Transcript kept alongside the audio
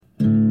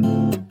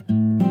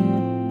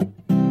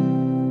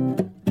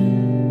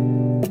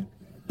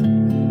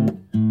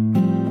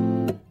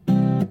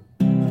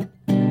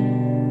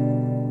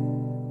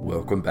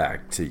Welcome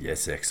back to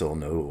Yes X or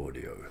No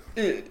Audio.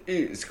 It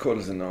is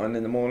 8:45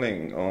 in the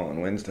morning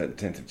on Wednesday, the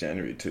 10th of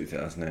January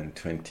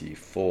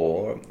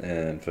 2024.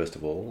 And first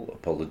of all,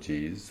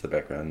 apologies. The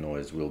background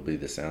noise will be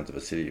the sounds of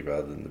a city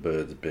rather than the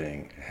birds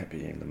being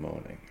happy in the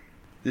morning.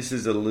 This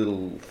is a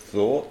little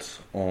thought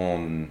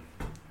on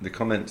the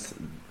comments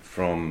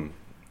from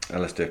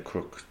Alistair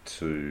Crook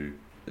to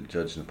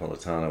Judge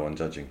Napolitano on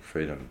judging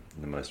freedom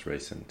in the most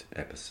recent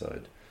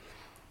episode.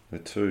 There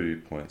are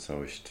 2 points I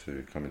wish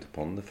to comment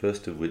upon. The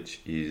first of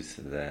which is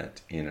that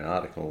in an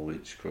article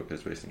which Crook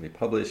has recently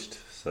published,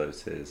 so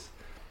says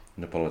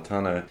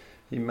Napolitano,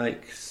 he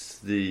makes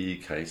the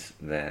case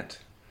that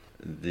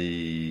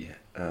the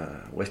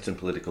Western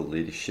political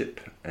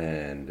leadership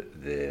and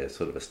their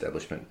sort of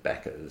establishment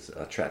backers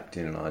are trapped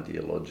in an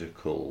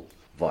ideological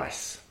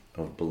vice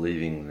of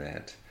believing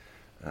that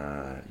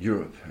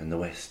Europe and the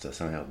West are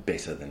somehow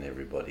better than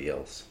everybody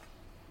else.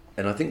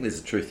 And I think there's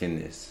a truth in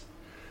this.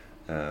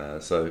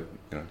 So,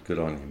 good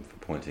on him for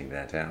pointing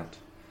that out.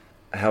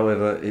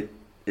 However,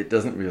 it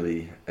doesn't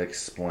really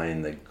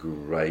explain the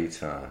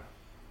greater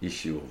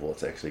issue of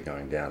what's actually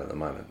going down at the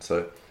moment.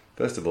 So,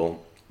 first of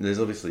all, there's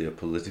obviously a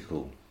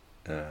political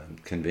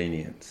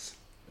convenience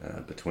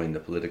between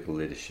the political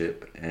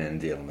leadership and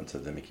the elements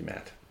of the Mickey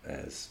Mat,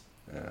 as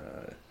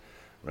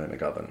Ray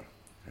McGovern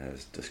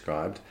has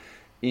described,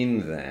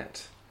 in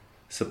that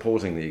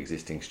supporting the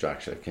existing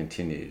structure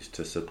continues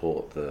to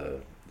support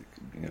the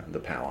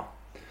power.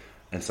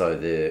 And so,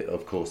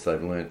 of course,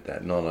 they've learnt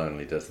that not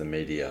only does the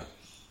media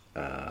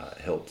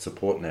help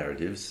support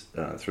narratives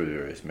through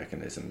various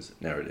mechanisms,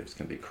 narratives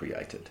can be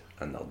created,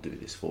 and they'll do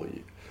this for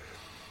you.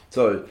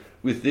 So,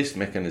 with this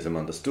mechanism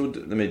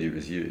understood, the media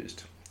is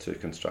used to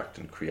construct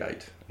and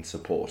create and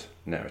support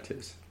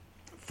narratives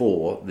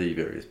for the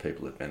various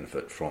people that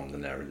benefit from the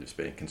narratives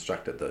being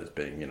constructed, those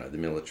being, the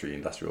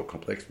military-industrial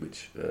complex,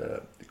 which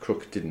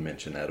Crook didn't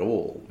mention at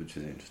all, which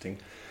is interesting.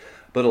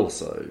 But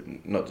also,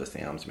 not just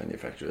the arms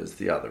manufacturers,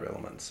 the other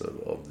elements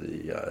of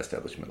the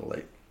establishment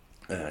elite,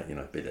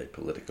 be they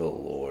political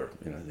or,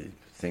 the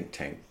think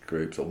tank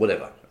groups or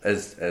whatever,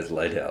 as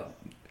laid out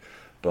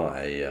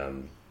by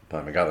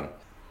McGovern.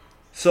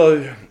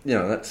 So,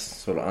 that's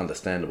sort of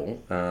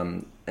understandable,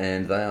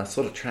 and they are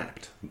sort of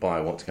trapped by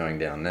what's going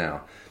down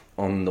now.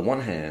 On the one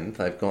hand,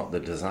 they've got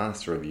the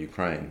disaster of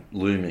Ukraine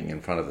looming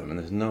in front of them, and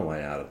there's no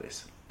way out of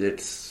this.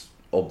 It's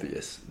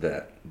obvious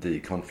that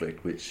the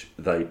conflict which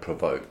they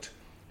provoked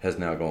has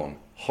now gone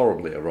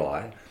horribly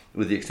awry,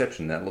 with the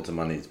exception that lots of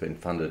money has been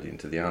funded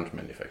into the arms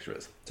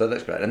manufacturers. So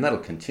that's great, and that'll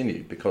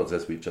continue because,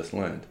 as we've just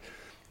learned,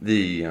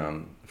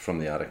 from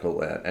the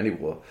article at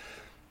Anti-War,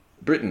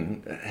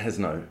 Britain has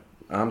no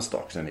arms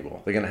stocks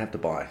anymore. They're going to have to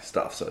buy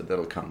stuff, so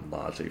that'll come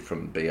largely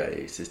from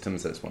BAE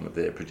Systems, that's one of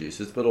their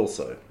producers, but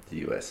also the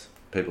US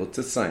people. It's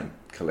the same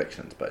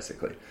collections,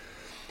 basically.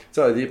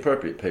 So the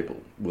appropriate people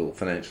will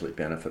financially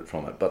benefit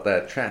from it, but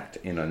they're trapped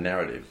in a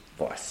narrative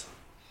vice,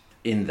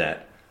 in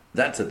that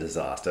that's a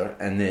disaster,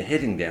 and they're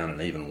heading down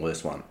an even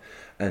worse one.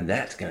 And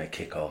that's going to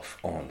kick off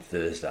on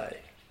Thursday,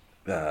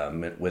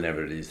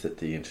 whenever it is that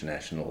the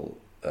International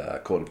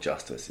Court of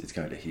Justice is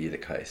going to hear the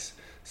case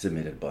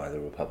submitted by the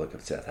Republic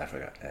of South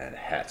Africa. And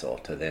hats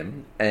off to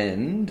them.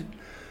 And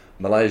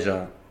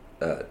Malaysia,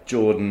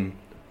 Jordan,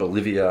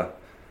 Bolivia,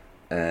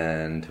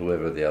 and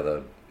whoever the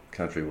other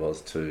country was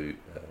to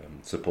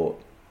support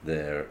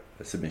their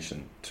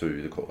submission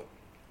to the court.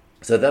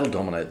 So that'll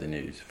dominate the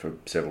news for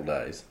several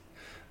days.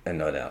 And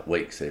no doubt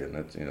weeks even,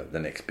 the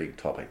next big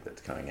topic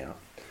that's coming out.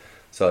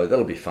 So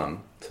that'll be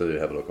fun to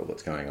have a look at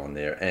what's going on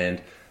there.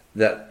 And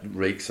that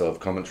reeks of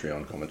commentary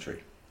on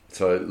commentary.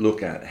 So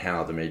look at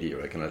how the media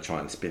are going to try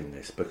and spin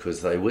this,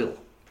 because they will.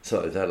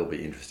 So that'll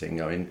be interesting.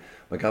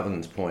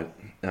 McGovern's point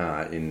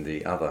in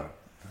the other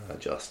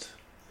just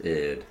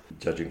aired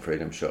Judging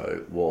Freedom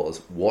show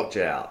was, watch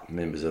out,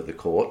 members of the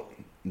court.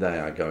 They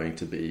are going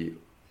to be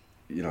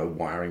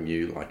wiring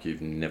you like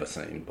you've never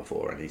seen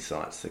before. And he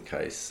cites the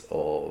case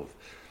of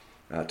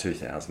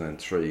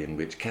 2003, in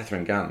which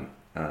Catherine Gunn,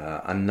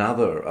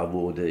 another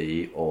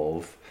awardee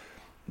of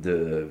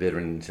the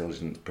Veteran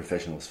Intelligence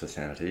Professionals for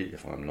Sanity,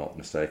 if I'm not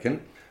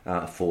mistaken,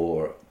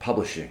 for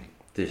publishing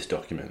this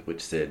document,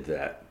 which said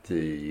that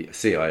the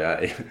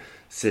CIA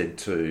said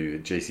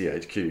to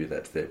GCHQ,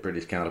 that's their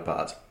British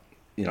counterparts,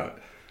 I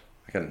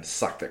can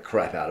suck the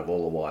crap out of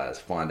all the wires,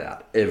 find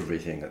out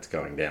everything that's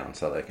going down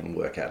so they can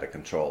work out a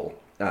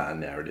control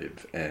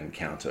narrative and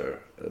counter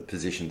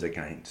positions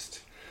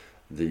against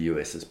the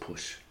US's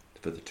push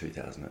for the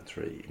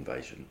 2003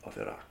 invasion of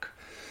Iraq.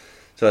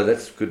 So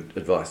that's good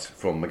advice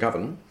from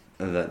McGovern,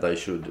 that they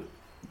should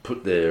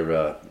put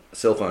their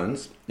cell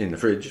phones in the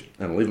fridge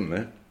and leave them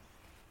there.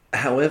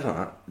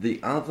 However, the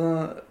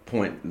other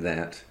point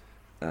that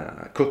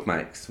Cook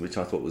makes, which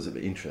I thought was of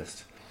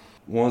interest,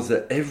 was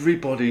that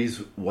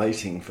everybody's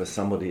waiting for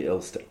somebody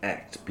else to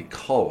act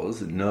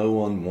because no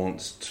one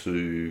wants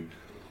to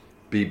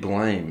be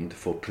blamed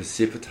for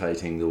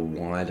precipitating the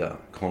wider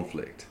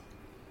conflict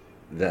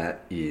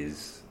that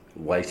is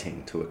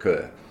waiting to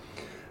occur.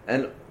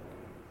 And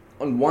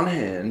on one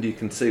hand, you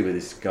can see where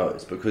this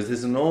goes, because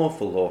there's an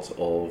awful lot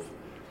of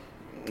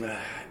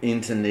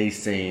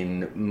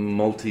internecine,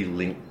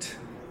 multi-linked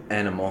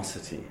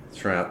animosity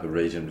throughout the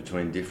region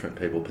between different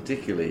people,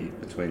 particularly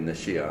between the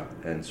Shia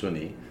and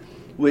Sunni,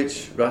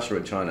 which Russia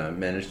and China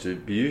managed to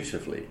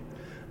beautifully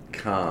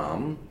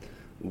calm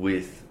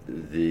with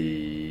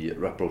the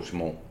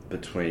rapprochement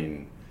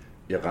between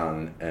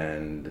Iran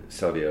and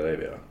Saudi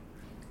Arabia.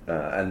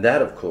 And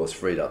that, of course,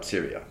 freed up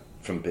Syria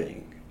from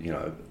being,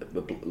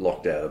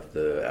 locked out of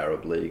the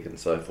Arab League and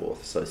so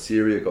forth. So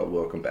Syria got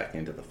welcomed back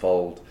into the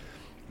fold.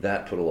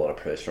 That put a lot of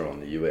pressure on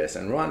the US.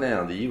 And right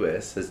now, the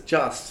US has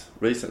just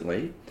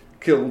recently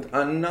killed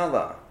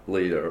another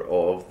leader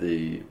of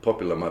the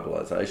popular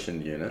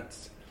mobilization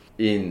units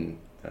in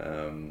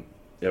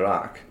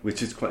Iraq,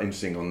 which is quite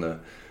interesting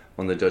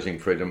on the Judging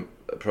Freedom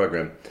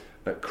program.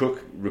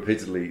 Crook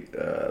repeatedly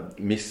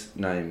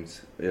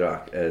misnames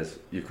Iraq as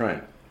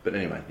Ukraine. But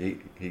anyway,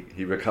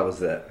 he recovers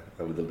that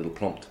with a little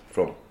prompt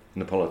from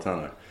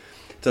Napolitano.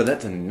 So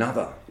that's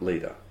another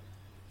leader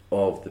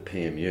of the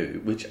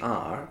PMU, which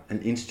are an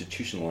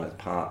institutionalized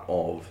part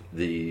of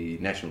the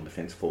National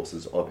Defense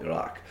Forces of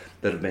Iraq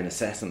that have been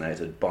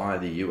assassinated by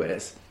the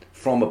US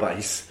from a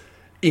base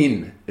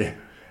in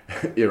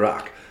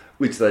Iraq,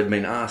 which they've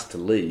been asked to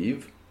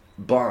leave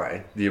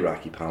by the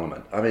Iraqi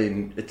parliament. I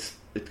mean, it's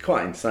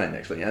quite insane,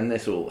 actually, and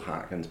this all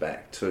harkens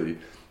back to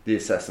the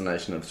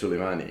assassination of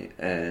Soleimani,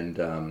 and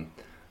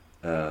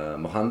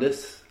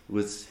Mohandas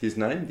was his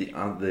name, the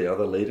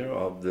other leader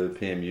of the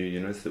PMU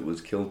units that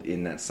was killed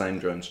in that same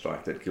drone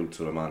strike that killed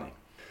Soleimani.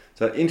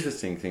 So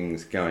interesting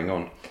things going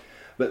on.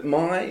 But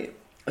my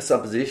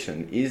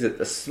supposition is that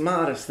the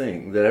smartest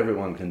thing that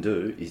everyone can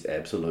do is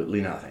absolutely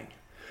nothing.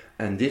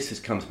 And this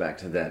comes back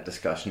to that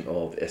discussion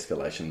of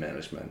escalation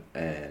management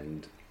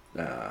and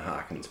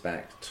harkens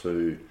back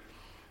to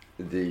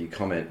the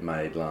comment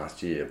made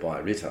last year by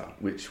Ritter,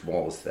 which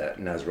was that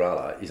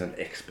Nasrallah is an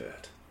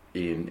expert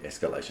in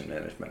escalation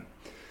management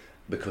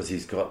because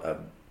he's got a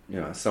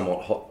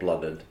somewhat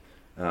hot-blooded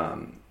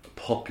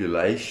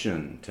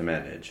population to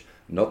manage,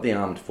 not the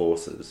armed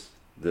forces.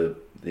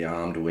 The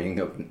armed wing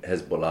of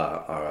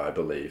Hezbollah are, I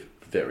believe,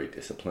 very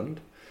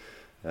disciplined.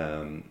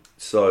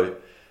 So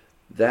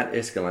that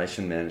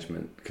escalation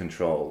management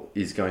control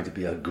is going to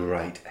be a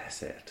great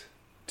asset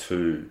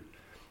to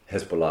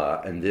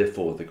Hezbollah and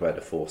therefore the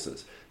greater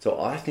forces. So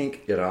I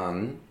think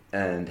Iran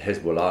and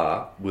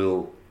Hezbollah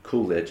will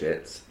cool their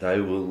jets.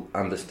 They will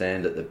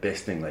understand that the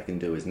best thing they can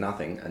do is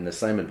nothing, and the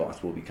same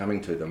advice will be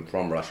coming to them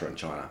from Russia and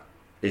China.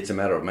 It's a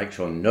matter of make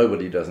sure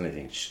nobody does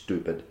anything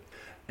stupid.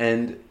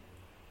 And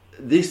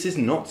this is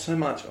not so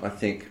much, I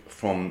think,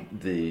 from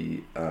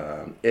the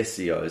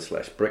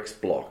SCO/BRICS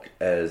bloc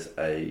as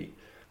a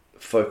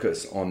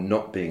focus on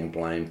not being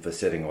blamed for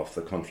setting off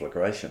the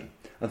conflagration.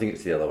 I think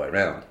it's the other way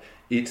around.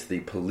 It's the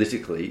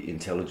politically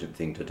intelligent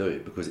thing to do,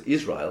 because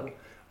Israel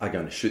are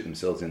going to shoot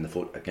themselves in the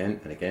foot again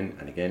and again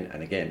and again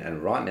and again.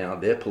 And right now,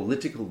 their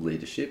political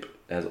leadership,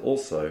 as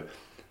also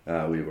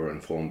we were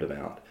informed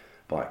about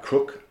by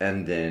Crook,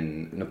 and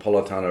then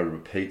Napolitano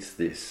repeats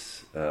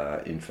this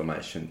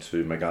information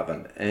to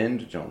McGovern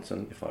and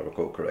Johnson, if I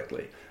recall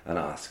correctly, and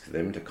asks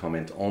them to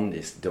comment on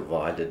this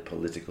divided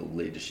political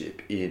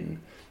leadership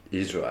in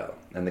Israel.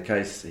 And the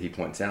case he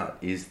points out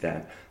is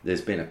that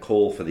there's been a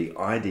call for the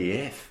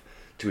IDF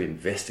to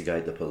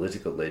investigate the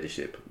political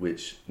leadership,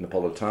 which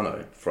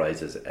Napolitano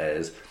phrases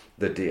as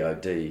the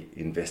DOD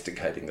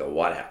investigating the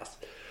White House,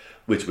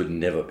 which would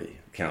never be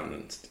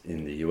countenanced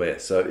in the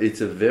US. So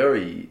it's a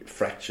very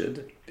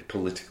fractured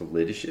political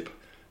leadership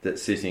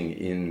that's sitting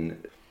in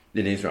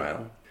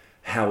Israel.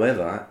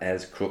 However,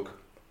 as Crook,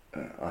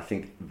 I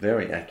think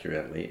very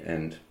accurately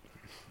and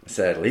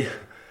sadly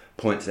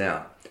points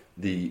out,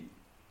 the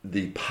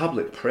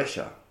public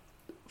pressure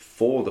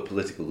for the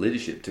political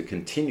leadership to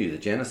continue the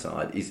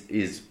genocide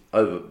is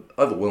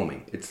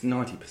overwhelming. It's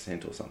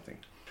 90% or something.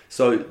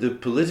 So the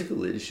political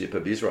leadership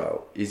of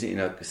Israel is in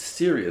a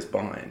serious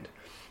bind.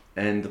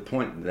 And the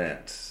point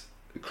that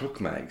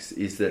Crook makes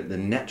is that the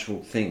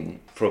natural thing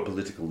for a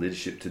political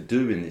leadership to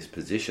do in this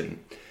position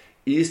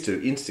is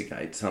to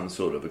instigate some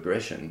sort of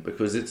aggression,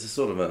 because it's a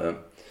sort of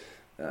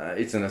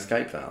it's an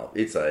escape valve.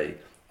 It's a,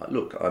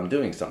 look, I'm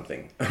doing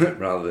something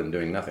rather than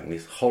doing nothing.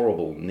 This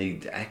horrible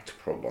need to act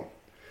problem.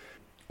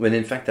 When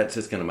in fact that's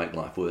just going to make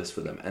life worse for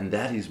them. And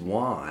that is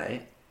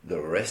why the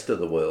rest of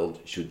the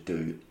world should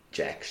do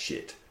jack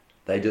shit.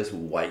 They just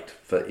wait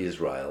for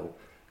Israel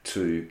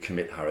to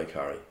commit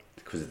harikari,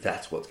 because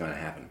that's what's going to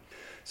happen.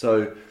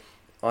 So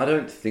I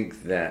don't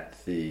think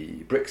that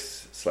the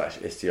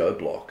BRICS/SCO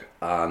bloc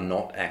are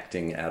not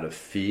acting out of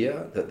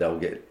fear that they'll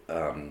get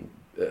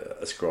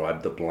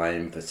ascribed the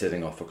blame for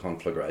setting off a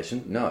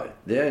conflagration. No,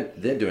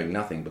 they're doing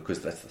nothing because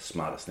that's the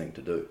smartest thing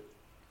to do.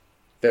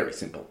 Very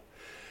simple.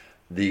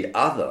 The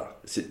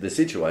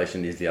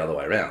situation is the other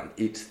way around.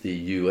 It's the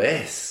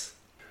US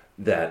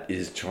that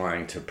is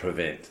trying to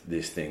prevent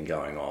this thing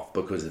going off,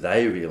 because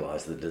they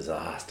realise the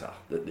disaster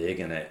that they're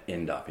going to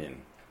end up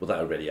in. Well, they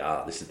already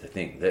are. This is the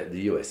thing.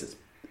 The US is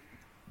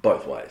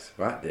both ways,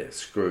 right? They're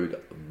screwed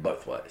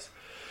both ways.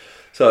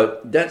 So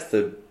that's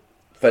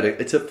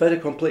it's a fait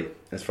accompli,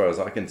 as far as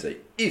I can see.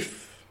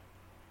 If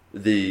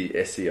the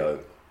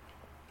SEO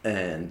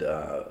and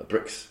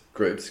BRICS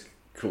groups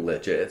cool their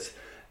jets,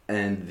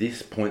 and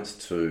this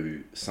points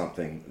to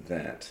something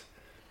that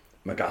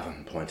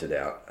McGovern pointed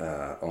out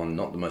on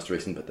not the most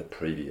recent but the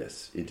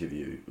previous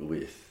interview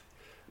with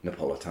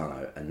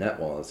Napolitano, and that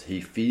was he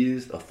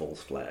fears a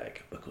false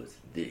flag because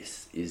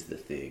this is the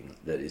thing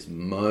that is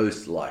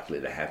most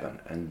likely to happen,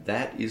 and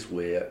that is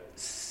where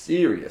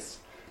serious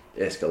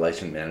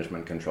escalation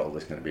management control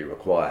is going to be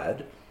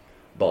required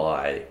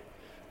by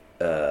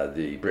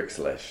the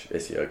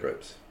BRICS/SEO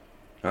groups.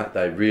 Right?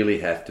 They really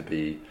have to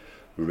be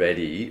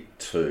ready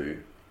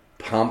to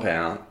pump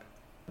out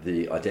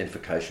the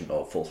identification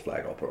of false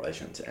flag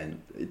operations.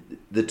 And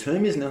the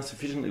term is now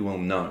sufficiently well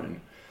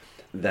known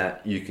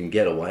that you can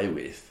get away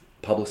with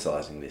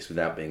publicising this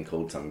without being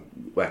called some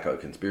wacko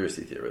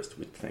conspiracy theorist,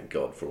 which thank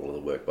God for all of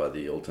the work by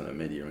the alternate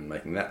media in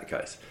making that the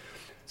case.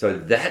 So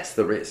that's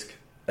the risk,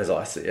 as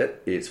I see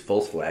it. It's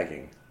false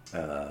flagging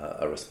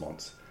a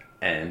response.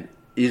 And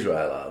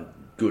Israel are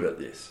good at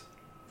this.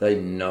 They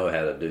know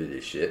how to do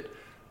this shit.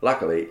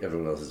 Luckily,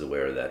 everyone else is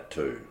aware of that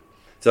too.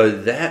 So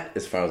that,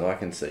 as far as I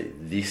can see,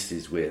 this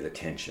is where the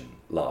tension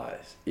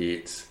lies.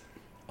 It's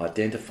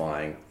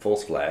identifying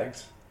false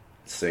flags,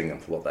 seeing them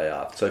for what they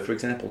are. So, for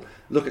example,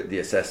 look at the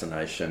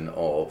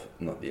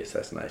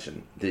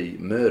the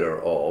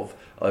murder of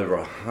over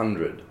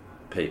 100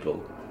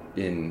 people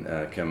in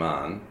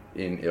Kerman,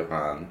 in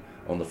Iran,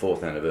 on the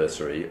 4th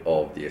anniversary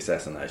of the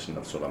assassination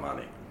of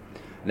Soleimani.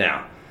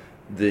 Now,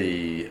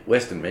 the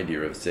Western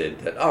media have said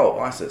that,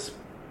 ISIS,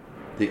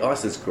 the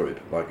ISIS group,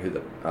 like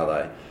are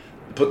they,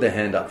 put their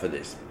hand up for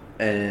this.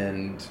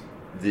 And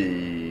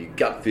the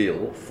gut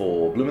feel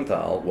for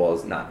Blumenthal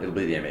was, it'll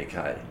be the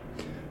MEK.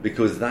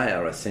 Because they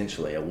are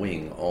essentially a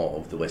wing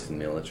of the Western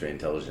military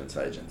intelligence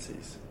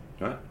agencies,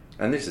 right?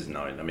 And this is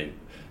known. I mean,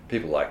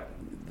 people like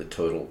the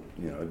Turtle,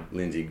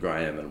 Lindsey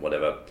Graham and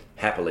whatever,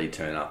 happily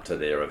turn up to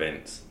their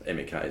events,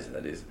 MEKs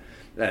that is,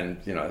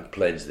 and,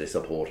 pledge their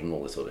support and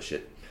all this sort of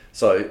shit.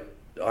 So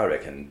I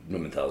reckon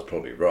Blumenthal's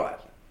probably right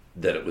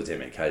that it was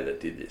MEK that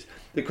did this.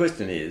 The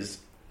question is,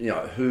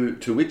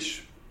 to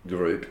which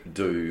group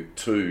do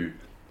two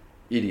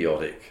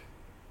idiotic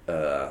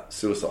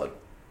suicide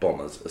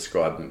bombers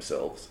ascribe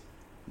themselves,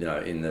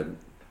 in the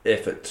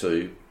effort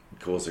to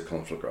cause a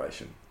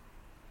conflagration?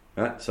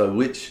 Right? So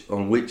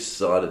on which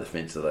side of the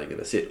fence are they going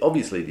to sit?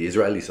 Obviously the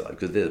Israeli side,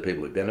 because they're the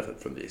people who benefit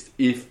from this,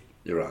 if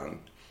Iran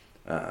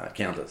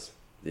counters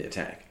the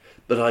attack.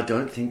 But I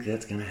don't think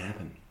that's going to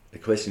happen. The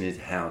question is,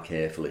 how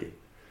carefully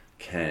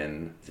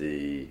can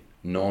the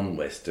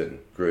non-Western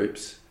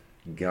groups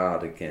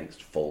guard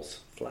against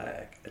false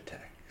flag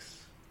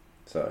attacks?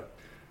 So,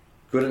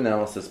 good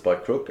analysis by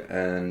Crook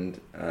and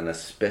an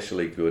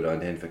especially good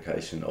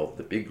identification of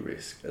the big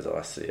risk, as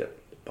I see it,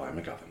 by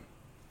McGovern.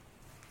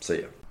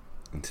 See ya.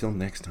 Until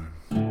next time.